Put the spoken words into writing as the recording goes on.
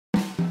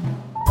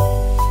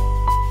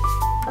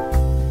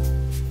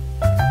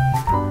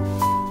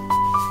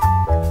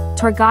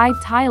Tour Guide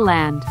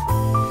Thailand.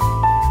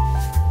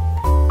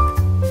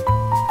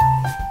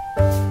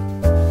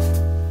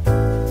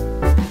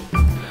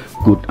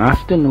 Good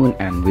afternoon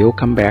and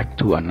welcome back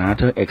to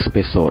another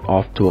episode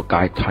of Tour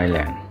Guide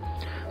Thailand.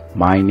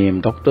 My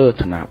name Dr.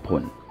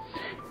 Thanaphon.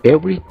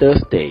 Every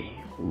Thursday,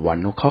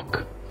 1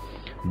 o'clock.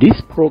 This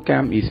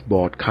program is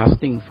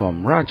broadcasting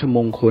from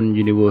Rajamongkol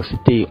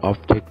University of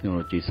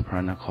Technology,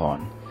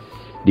 Pranakon.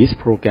 This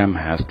program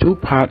has two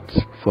parts.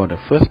 For the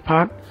first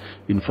part,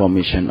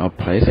 information of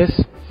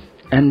places,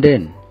 and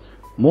then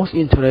most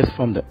interest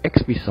from the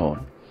episode.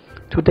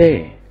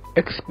 Today,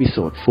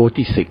 episode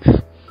 46.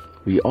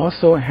 We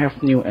also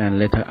have new and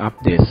later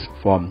updates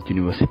from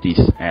universities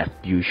as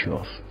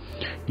usual.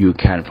 You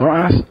can follow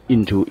us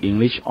into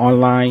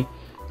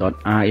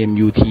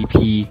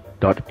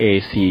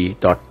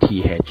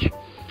englishonline.rmutp.ac.th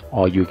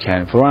or you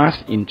can follow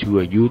us into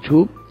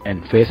YouTube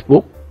and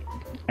Facebook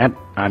at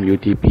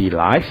RMUTP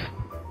Live.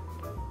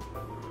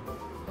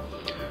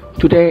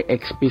 Today,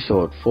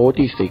 episode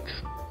 46.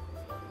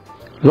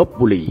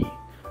 Lopburi.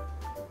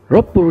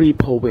 Lopburi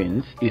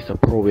province is a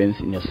province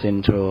in the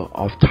center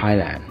of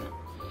Thailand,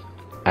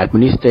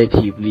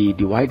 administratively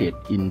divided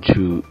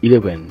into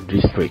 11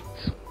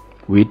 districts,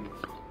 with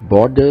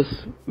borders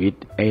with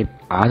 8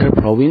 other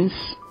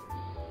provinces.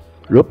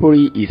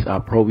 Lopburi is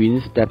a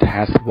province that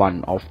has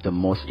one of the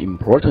most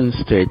important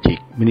strategic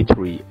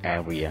military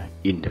areas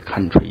in the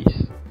country.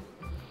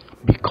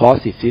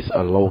 Because it is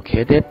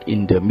located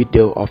in the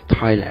middle of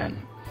Thailand,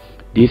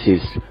 this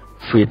is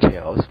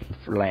fertile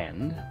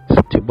land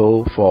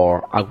suitable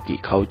for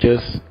agriculture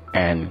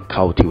and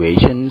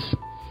cultivations.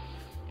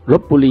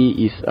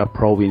 Lopburi is a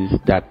province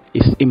that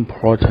is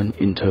important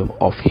in terms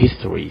of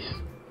history.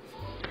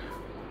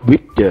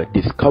 With the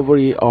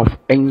discovery of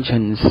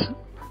ancient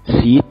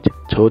seeds,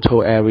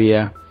 total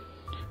area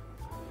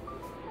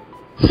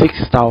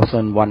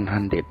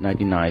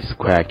 6,199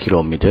 square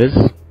kilometers,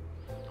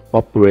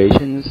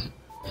 populations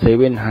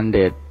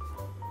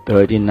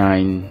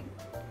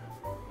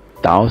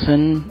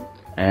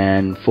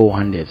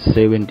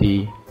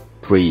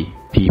 739,473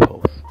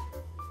 people.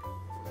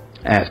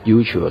 As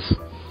usual,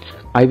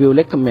 I will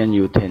recommend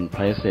you 10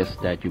 places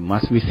that you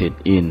must visit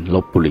in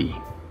Lopburi.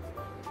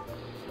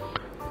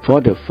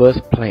 For the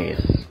first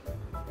place,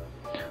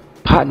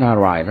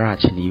 Patnarai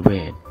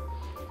Rachanivet.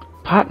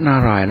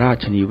 Patnarai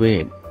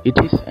Rachanivet, it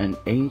is an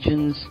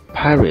ancient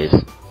palace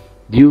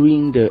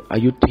during the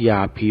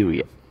Ayutthaya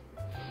period.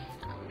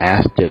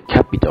 As the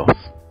capital,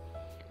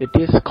 it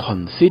is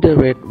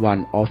considered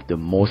one of the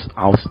most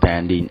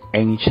outstanding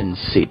ancient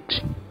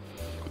sites,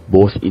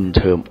 both in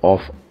terms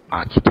of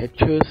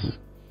architecture,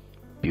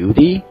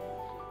 beauty,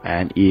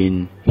 and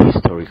in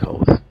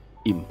historical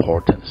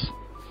importance.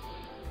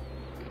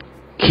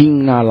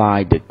 King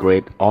Narai the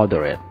Great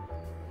ordered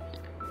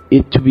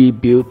it to be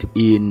built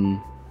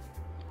in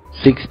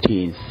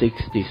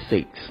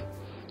 1666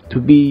 to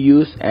be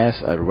used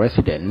as a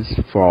residence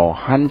for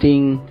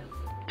hunting,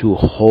 to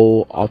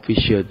hold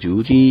official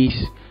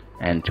duties,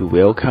 and to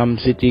welcome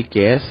city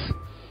guests.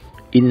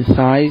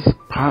 Inside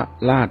Phat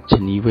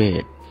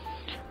Rachanivet,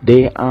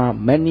 there are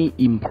many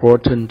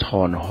important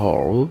town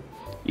halls,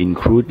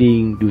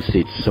 including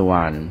Dusit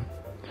Sawan,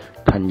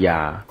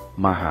 Thanya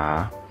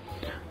Maha,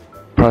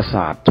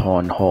 Prasad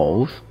Town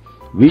Halls,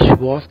 which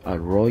was a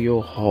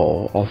royal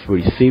hall of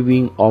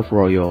receiving of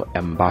royal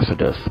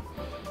ambassadors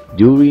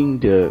during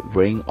the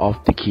reign of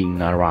the King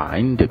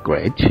Narayan the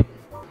Great,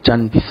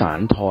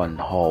 Chantisan Town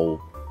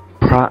Hall,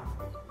 Phra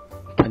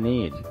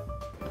Thanet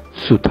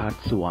Sutat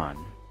Suwan.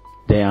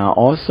 There are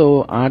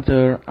also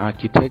other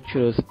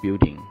architectural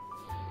buildings,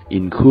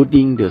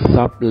 including the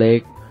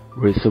Sub-Lake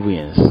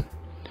Residence,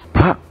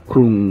 Phra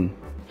Krung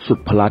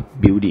Suphalat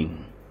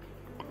Building,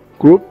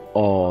 group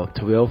or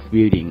 12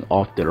 buildings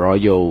of the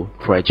royal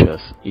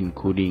treasures,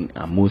 including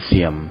a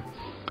museum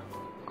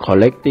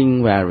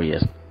collecting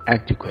various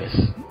artifacts.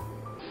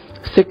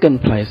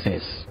 Second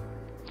places,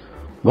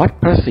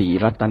 Wat Phra Sri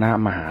Ratana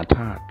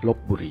Mahathat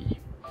Lopburi.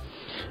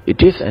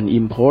 It is an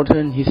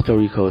important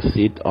historical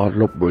seat of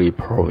Lopburi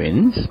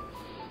province.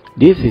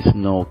 This is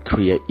no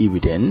clear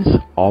evidence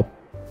of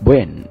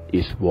when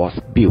it was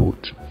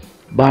built,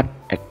 but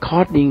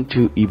according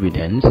to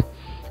evidence,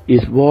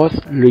 it was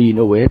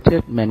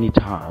renovated many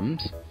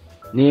times,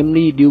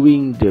 namely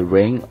during the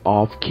reign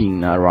of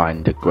King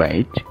Narayan the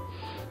Great,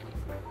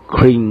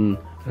 King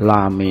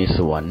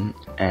Ramesawan,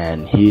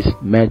 and His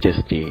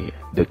Majesty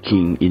the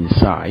King.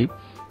 Inside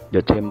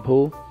the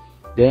temple,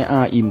 there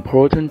are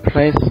important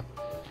places,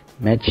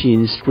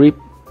 machine strip,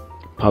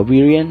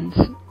 pavilions.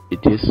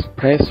 It is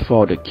place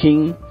for the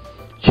king.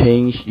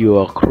 Change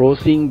your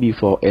clothing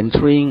before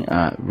entering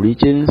a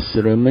religious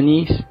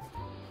ceremonies.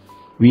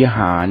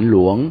 Vihan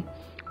Luang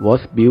was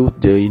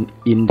built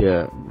in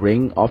the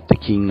reign of the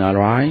King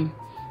Narayan.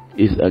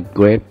 Is a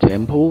great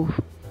temple.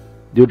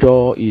 The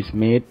door is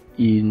made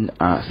in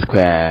a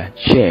square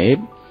shape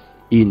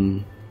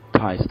in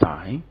Thai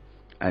style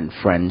and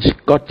French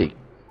Gothic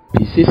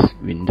pieces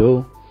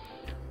window.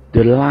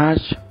 The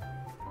large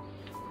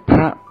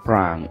Phra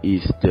Prang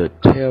is the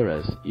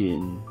terrace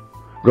in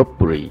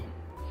Lopburi.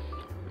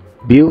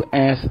 built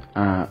as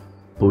a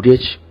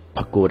Buddhist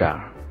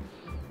pagoda.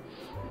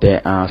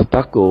 There are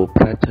stucco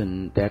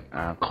patterns that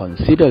are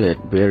considered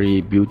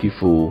very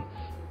beautiful.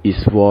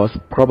 It was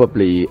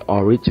probably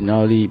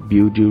originally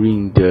built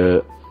during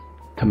the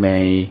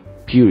Khmer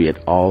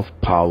period of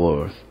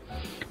power,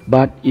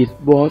 but it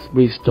was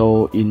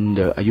restored in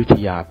the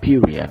Ayutthaya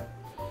period,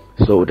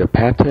 so the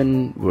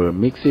patterns were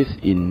mixed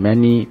in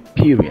many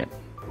periods.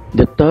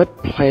 The third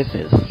place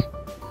is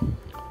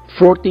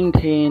floating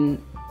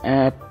tent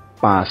at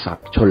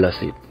Pasak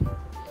Cholasit.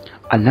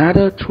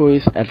 Another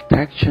tourist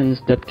attraction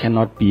that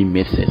cannot be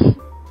missed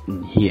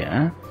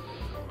here,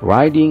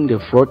 riding the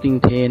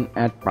floating tent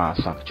at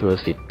Pasak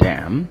Cholasit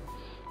Dam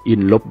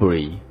in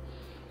Lopburi.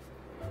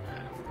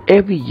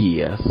 Every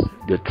year,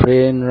 the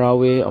train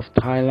railway of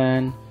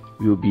Thailand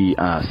will be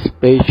a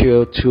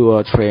special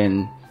tour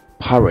train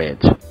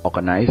parade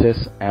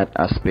organized at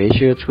a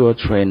special tour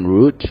train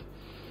route.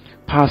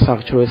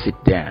 Pasak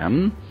Cholasit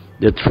Dam,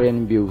 the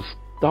train will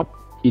stop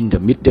in the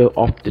middle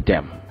of the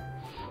dam,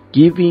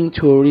 giving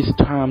tourists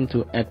time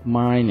to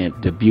admire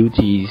the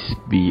beauties,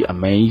 be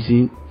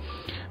amazing,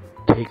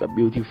 take a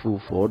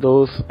beautiful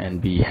photos, and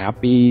be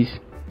happy.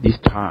 This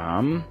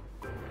time,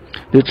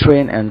 the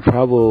train and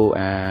travel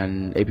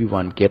and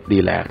everyone get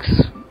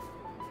relaxed,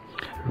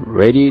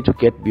 ready to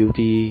get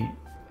beauty,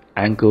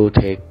 and go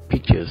take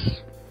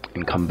pictures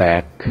and come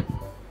back.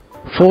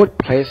 Fourth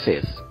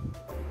places,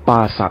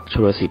 Pasak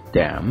Cholasit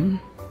Dam,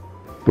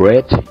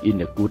 breathe in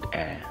the good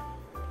air.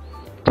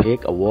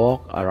 Take a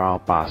walk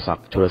around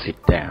Pasak Cholasit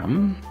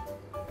Dam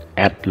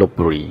at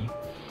Lopburi.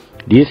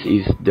 This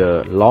is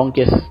the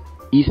longest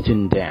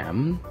eastern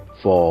dam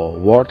for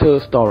water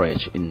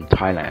storage in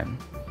Thailand.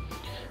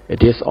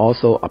 It is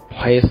also a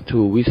place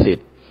to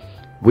visit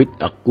with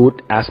a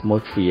good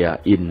atmosphere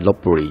in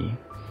Lopburi.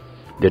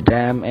 The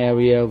dam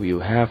area will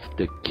have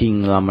the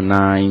King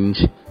Ramanine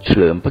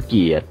Chlerm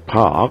Pakiat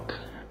Park,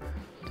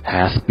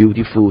 has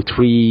beautiful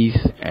trees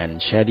and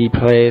shady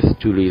place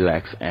to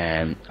relax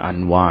and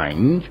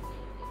unwind.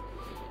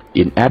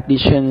 In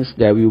addition,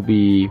 there will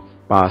be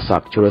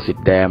Pasak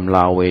Cholasit Dam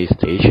Railway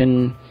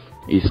Station.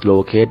 Is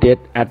located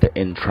at the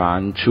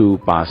entrance to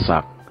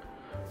Pasak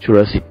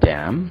Cholasit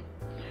Dam.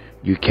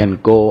 You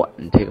can go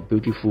and take a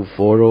beautiful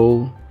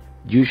photo.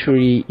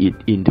 Usually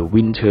in the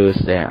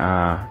winters there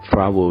are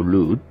travel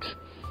routes.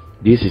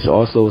 This is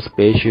also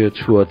special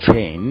tour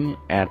train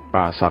at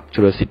Pasak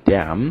Cholasit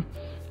Dam.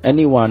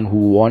 Anyone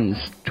who wants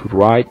to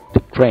ride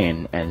the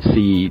train and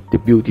see the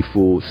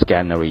beautiful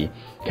scenery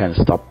can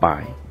stop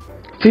by.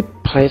 Fifth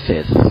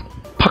places,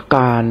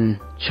 Pakan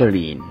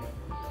Charin.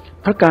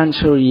 Pakan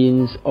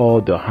Charin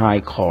or the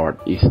High Court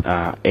is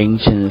an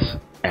ancient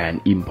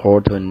and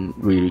important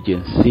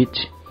religious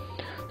site,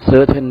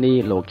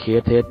 certainly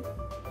located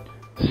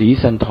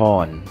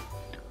Srisanthorn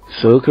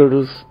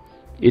circles.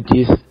 It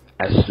is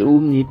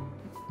assumed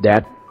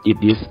that it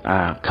is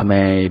a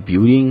Khmer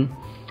building,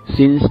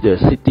 since the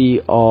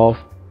city of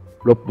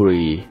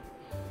Lopburi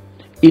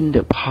in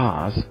the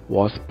past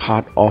was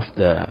part of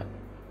the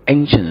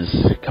ancient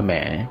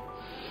Khmer.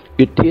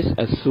 It is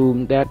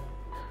assumed that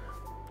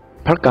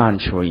Pakan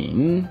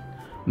Charin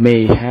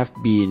may have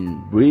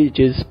been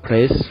religious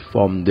place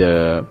from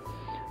the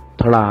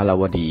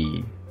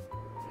Thalalavadi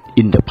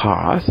in the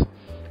past.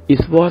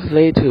 It was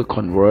later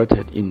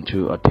converted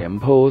into a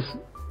temple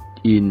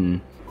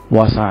in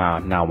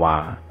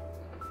Vasanava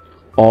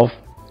of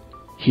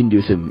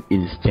Hinduism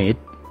instead.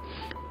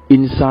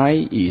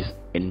 Inside is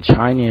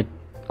enchanted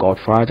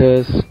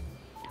godfathers,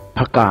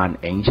 Pagan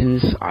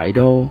ancient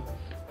idol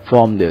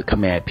from the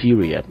Khmer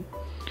period,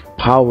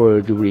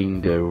 power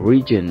during the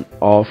reign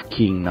of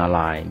King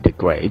Narayan the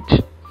Great.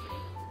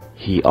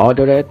 He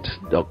ordered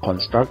the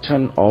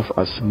construction of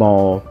a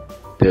small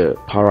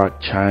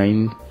parak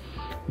shrine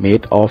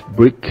made of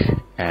brick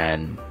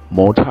and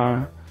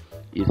mortar.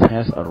 It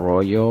has a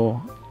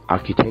royal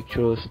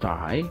architectural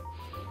style.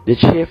 The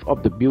shape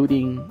of the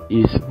building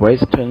is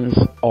Western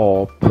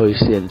or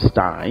Persian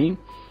style,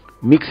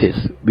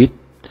 mixed with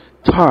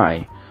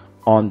Thai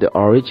on the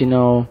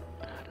original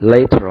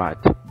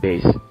laterite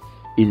base.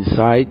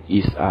 Inside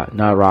is a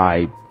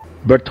Narai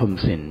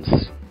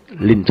Berthomson's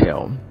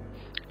lintel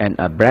and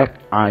a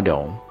black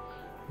idol,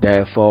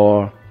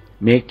 therefore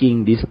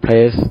making this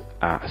place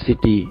a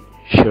city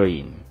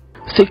shrine.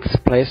 Six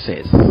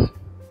places,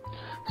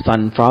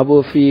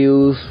 Sunflower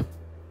Fields,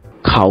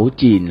 Khao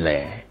Jin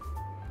Le.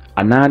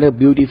 Another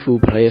beautiful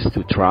place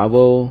to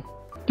travel.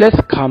 Let's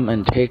come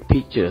and take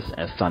pictures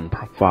at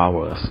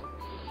sunflowers.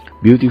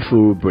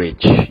 Beautiful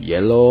bridge,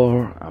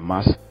 yellow, a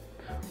must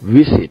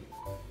visit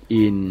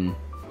in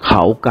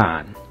Khao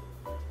Kan,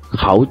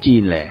 Khao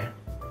Jin Le.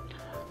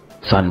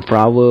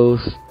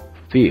 Sunflowers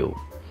field.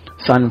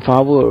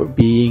 Sunflower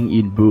being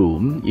in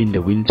bloom in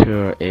the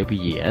winter every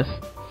year.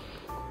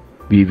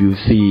 We will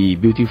see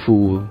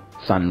beautiful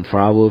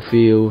sunflower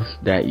fields.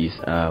 There is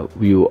a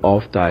view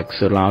of the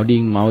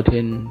surrounding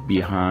mountain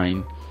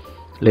behind.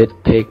 Let's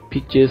take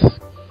pictures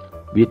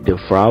with the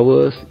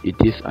flowers. It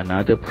is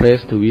another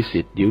place to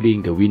visit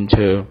during the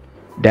winter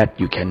that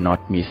you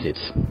cannot miss it.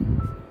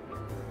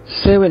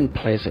 7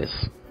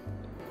 places.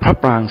 พระ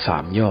ปรางสา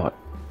มยอด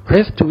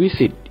Place to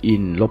visit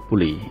in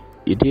Lopburi.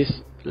 It is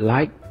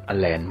like a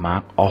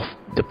landmark of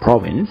the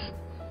province.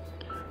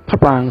 พระ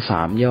ปรางส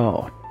ามยอ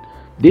ด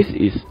This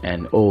is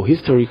an old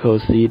historical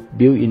seat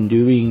built in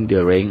during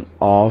the reign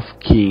of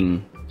King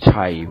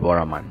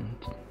Chaivaraman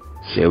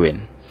VII.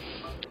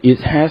 It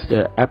has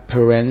the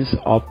appearance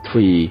of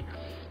three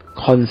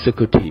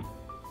consecutive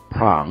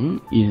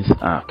prangs in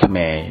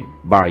Khmer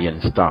Baryan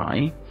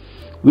style,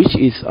 which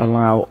is a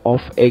line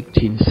of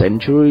 18th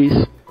centuries,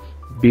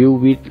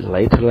 built with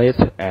letters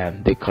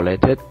and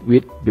decorated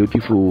with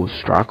beautiful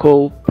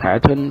stucco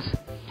patterns,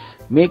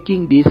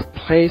 making this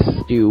place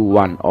still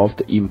one of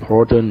the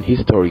important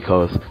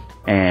historical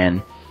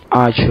and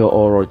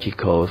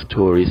archaeological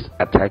tourist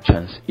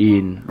attractions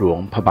in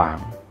Luang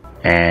Prabang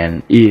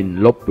and in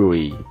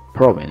Lopburi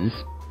province.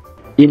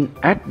 In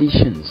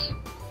addition,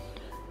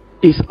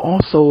 it's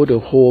also the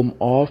home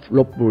of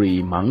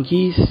Lopburi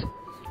monkeys.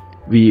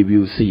 We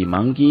will see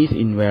monkeys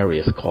in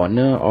various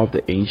corners of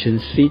the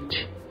ancient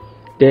city.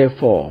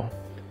 Therefore,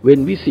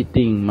 when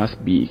visiting,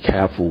 must be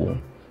careful.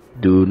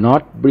 Do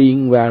not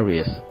bring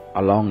various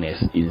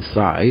alongness in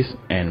size,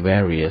 and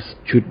various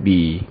should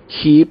be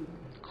kept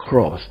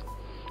close,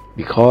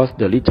 because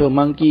the little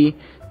monkey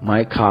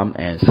might come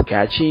and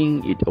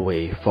scratching it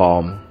away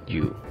from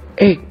you.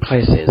 8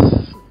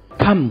 places.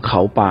 Tham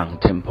Khao Pang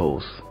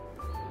temples.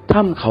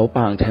 Tham Khao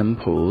Pang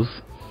temples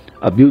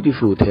are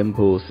beautiful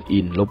temples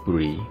in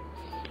Lopburi,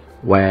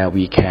 where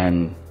we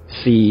can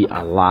see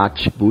a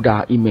large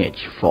Buddha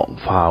image from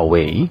far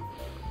away.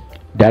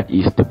 That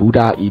is the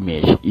Buddha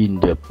image in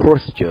the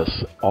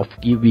procedures of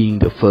giving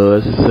the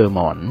first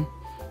sermon.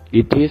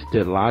 It is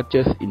the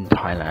largest in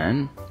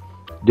Thailand.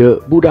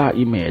 The Buddha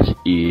image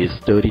is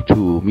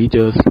 32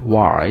 meters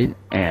wide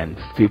and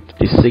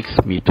 56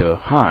 meters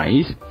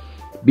high,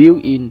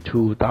 built in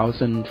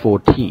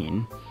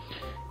 2014.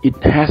 It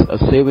has a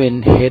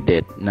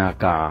 7-headed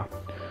Naga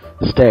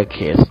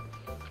staircase.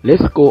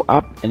 Let's go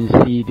up and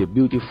see the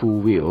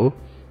beautiful view.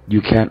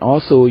 You can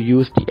also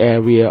use the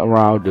area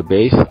around the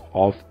base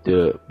of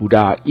the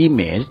Buddha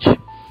image.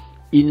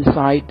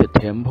 Inside the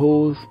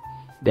temples,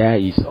 there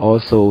is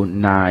also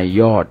 9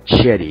 yod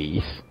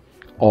chedis,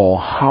 or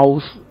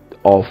house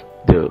of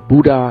the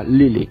Buddha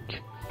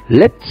relic.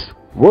 Let's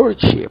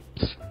worship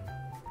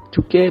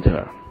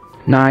together.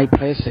 9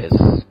 places.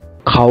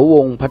 Khao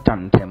Wong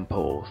Phajan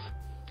temples.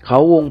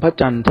 Khao Wong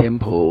Phajan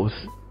temples.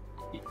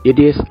 It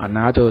is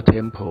another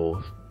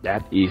temple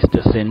that is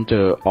the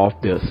center of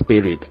the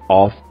spirit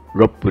of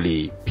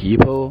Lopburi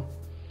people.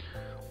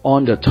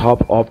 On the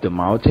top of the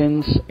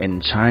mountains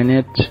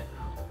enchanted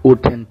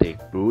authentic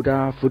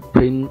Buddha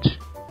footprint,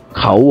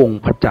 Khao Wong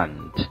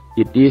Phajan.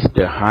 It is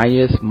the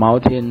highest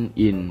mountain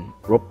in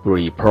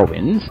Lopburi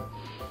province.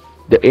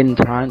 The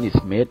entrance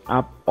is made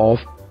up of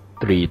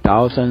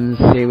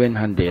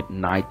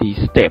 3,790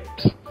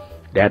 steps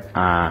that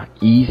are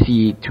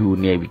easy to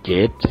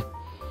navigate.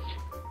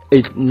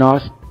 It's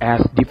not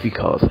as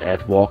difficult as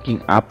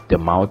walking up the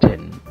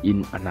mountain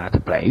in another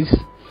place.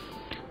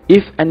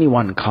 If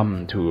anyone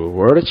come to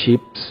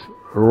worship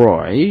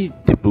Roy,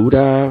 the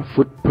Buddha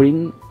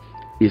footprint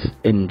is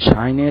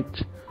enchanted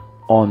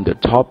on the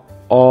top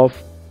of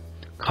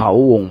Khao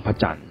Wong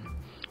Phajan,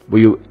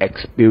 will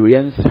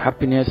experience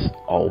happiness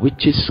or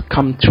wishes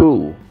come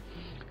true.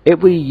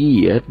 Every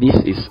year, this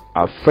is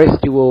a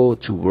festival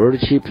to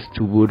worship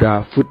to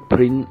Buddha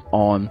footprint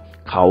on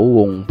Khao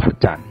Wong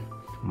Phajan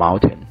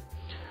mountain,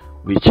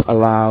 which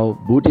allow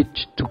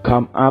Buddhists to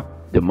come up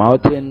the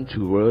mountain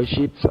to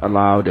worship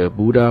allow the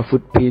Buddha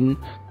footprint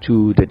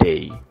to the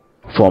day,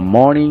 from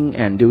morning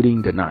and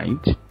during the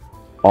night.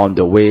 On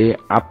the way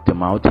up the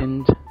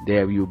mountain,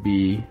 there will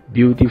be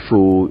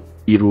beautiful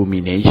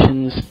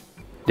illuminations.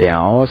 There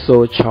are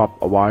also shops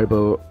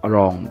available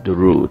along the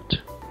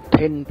route.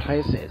 10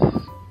 places.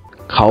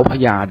 Khao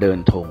Phaya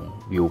Deun Thong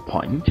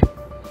viewpoint.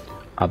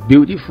 A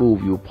beautiful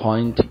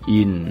viewpoint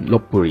in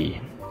Lopburi.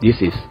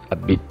 This is a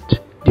bit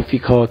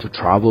difficult to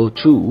travel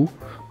to,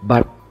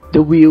 but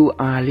the views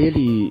are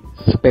really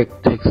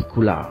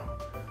spectacular.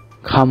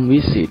 Come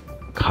visit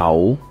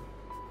Khao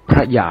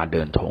Phaya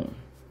Deun Thong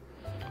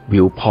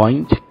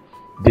viewpoint.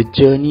 The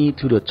journey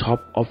to the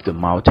top of the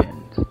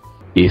mountain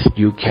is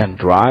you can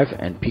drive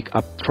and pick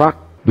up truck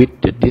with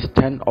the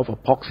distance of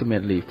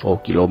approximately 4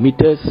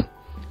 kilometers.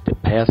 The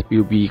path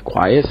will be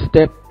quiet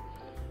step,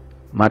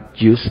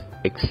 must use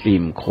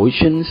extreme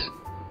cautions.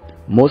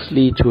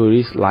 Mostly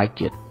tourists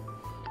like it.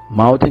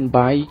 Mountain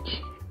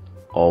bike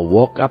or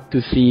walk up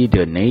to see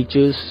the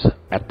natures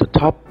at the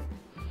top.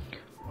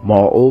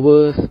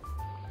 Moreover,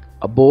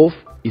 above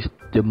is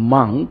the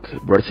monk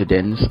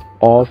residence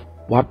of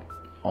Wat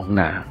Ong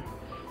Nang,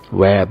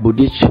 where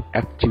Buddhist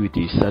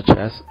activities such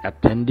as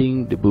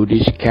attending the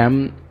Buddhist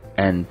camp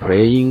and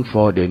praying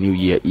for the New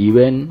Year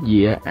event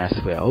year as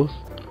well.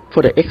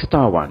 For the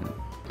extra one,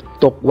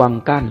 Tok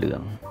Wang Kan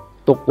Leung.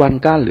 Tok Wang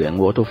Kan Leung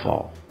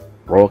waterfall,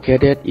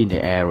 located in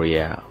the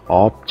area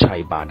of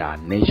Chai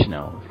Badan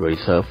National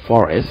Reserve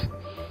Forest.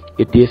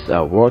 It is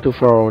a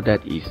waterfall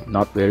that is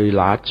not very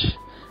large,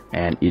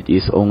 and it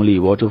is only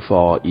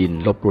waterfall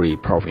in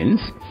Lopburi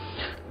province.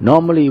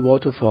 Normally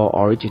waterfall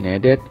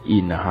originated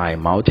in a high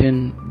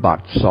mountain,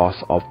 but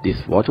source of this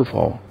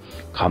waterfall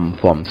come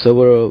from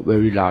several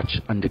very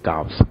large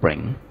underground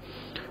springs.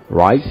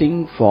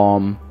 Rising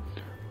from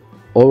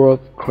Orov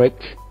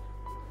Creek,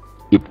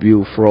 it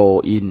will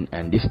flow in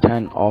a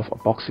distance of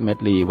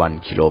approximately 1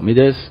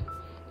 kilometer,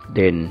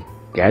 then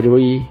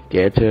gradually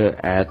gather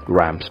at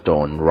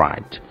Ramstone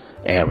Ride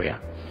area.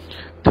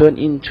 Turn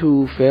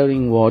into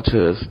flowing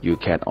waters. You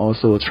can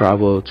also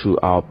travel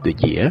throughout the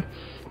year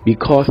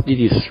because it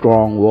is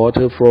strong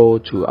water flow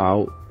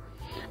throughout,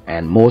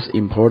 and most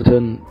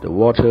important, the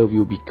water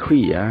will be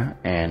clear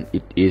and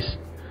it is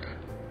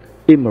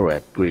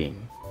emerald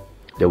green.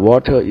 The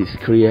water is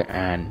clear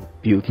and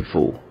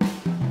beautiful.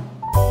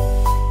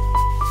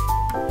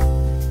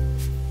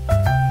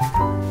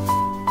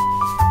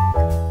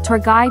 Tour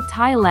Guide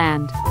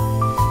Thailand.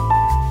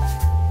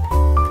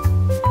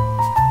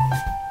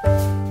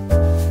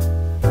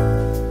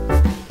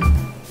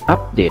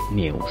 Update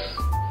news.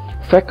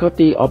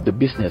 Faculty of the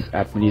Business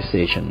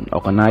Administration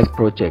organized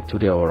project to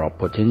develop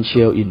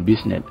potential in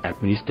business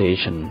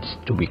administration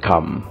to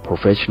become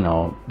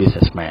professional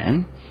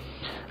businessman.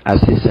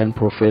 Assistant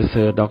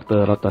Professor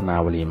Dr.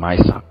 Ratanawali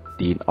Maisak,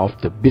 Dean of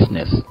the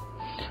Business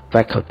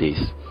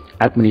Faculties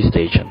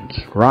Administration,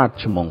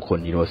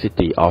 Rajamongkol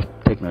University of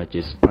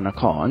Technology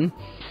Panakorn,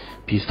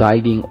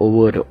 presiding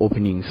over the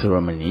opening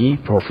ceremony.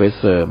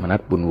 Professor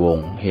Manat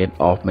Bunwong, Head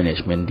of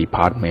Management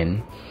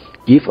Department,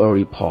 give a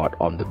report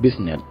on the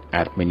business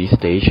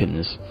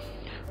administration's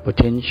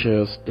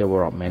potential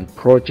development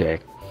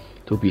project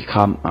to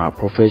become a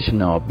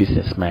professional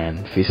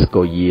businessman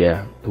fiscal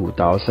year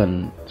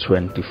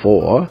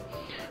 2024,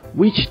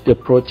 which the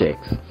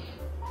project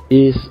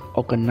is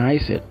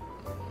organized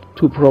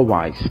to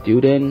provide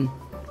students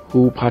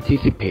who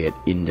participate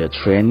in the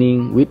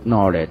training with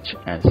knowledge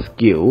and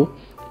skill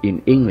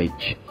in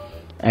English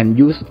and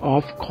use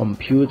of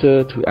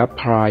computer to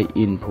apply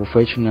in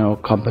professional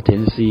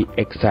competency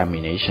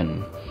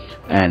examination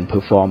and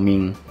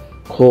performing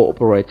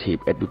cooperative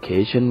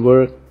education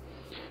work.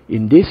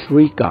 In this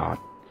regard,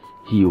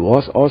 he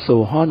was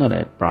also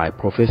honored by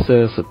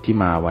Professor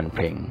Suttima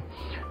Wanpeng,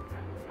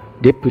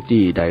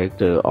 Deputy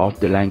Director of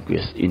the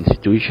Language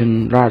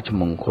Institution,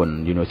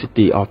 Rajamongkol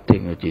University of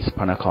Technology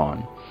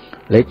Panakorn,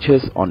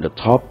 lectures on the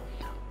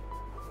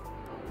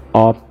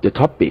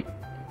topic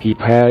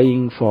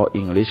preparing for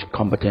English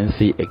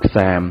competency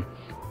exam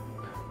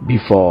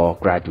before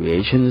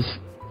graduations.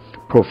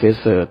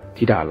 Professor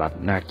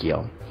Thidarat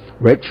Nakiel,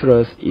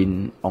 lecturers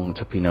in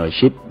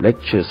entrepreneurship,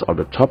 lectures on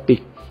the topic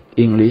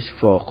English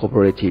for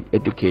cooperative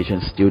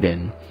education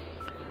students.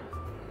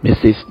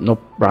 Mrs.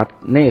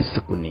 Nopratne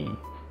Sakuni,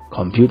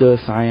 computer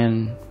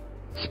science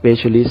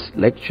specialist,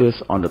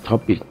 lectures on the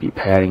topic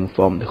preparing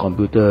for the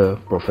computer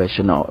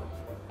professional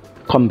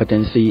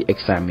competency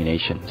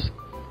examinations.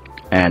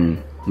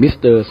 And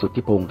Mr.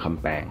 Sutipong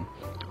Kampang,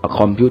 a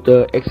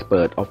computer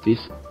expert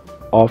office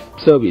of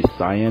Service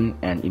Science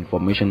and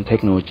Information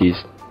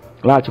Technologies,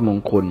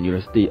 Rajamongkol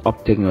University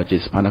of Technology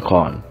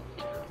Panakorn,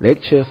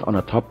 lectures on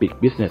the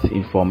topic Business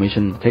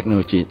Information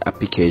Technology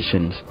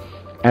Applications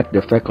at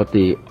the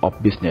Faculty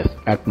of Business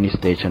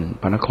Administration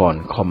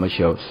Panakorn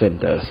Commercial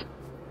Centers.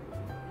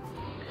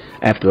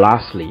 And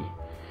lastly,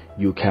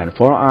 you can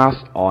follow us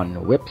on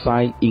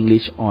website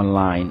English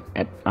Online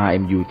at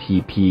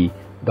imutp.ac.th,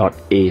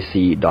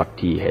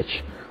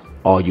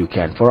 or you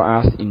can follow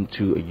us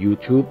into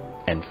YouTube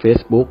and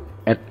Facebook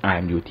at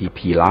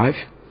imutp Live.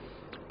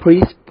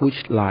 Please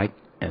push like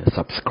and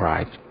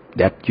subscribe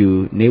that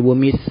you never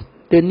miss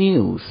the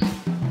news.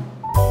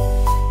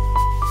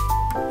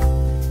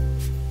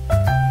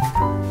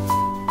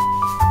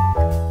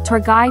 Tour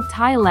Guide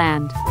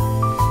Thailand.